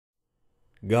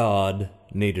God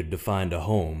needed to find a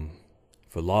home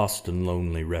for lost and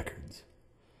lonely records,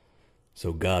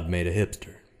 so God made a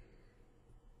hipster.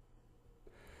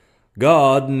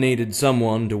 God needed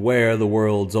someone to wear the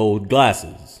world's old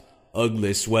glasses,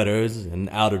 ugly sweaters, and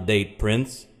out-of-date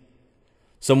prints.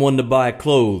 Someone to buy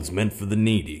clothes meant for the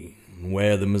needy and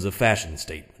wear them as a fashion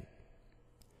statement.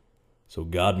 So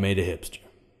God made a hipster.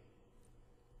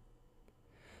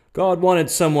 God wanted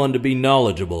someone to be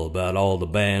knowledgeable about all the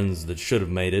bands that should have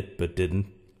made it but didn't.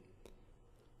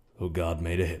 So God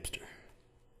made a hipster.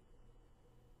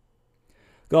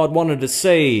 God wanted to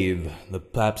save the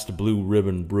Pabst Blue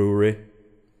Ribbon Brewery.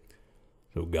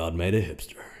 So God made a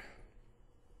hipster.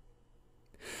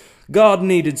 God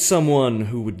needed someone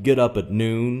who would get up at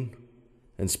noon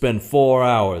and spend 4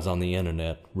 hours on the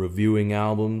internet reviewing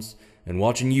albums and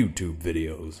watching YouTube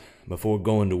videos before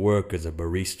going to work as a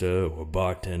barista or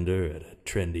bartender at a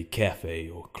trendy cafe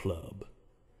or club.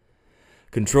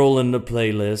 Controlling the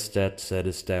playlist at said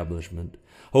establishment,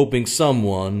 hoping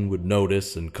someone would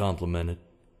notice and compliment it.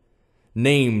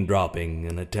 Name-dropping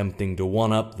and attempting to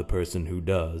one-up the person who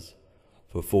does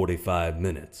for 45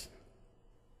 minutes.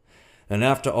 And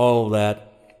after all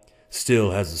that,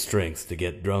 still has the strength to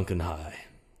get drunk and high.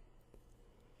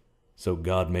 So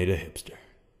God made a hipster.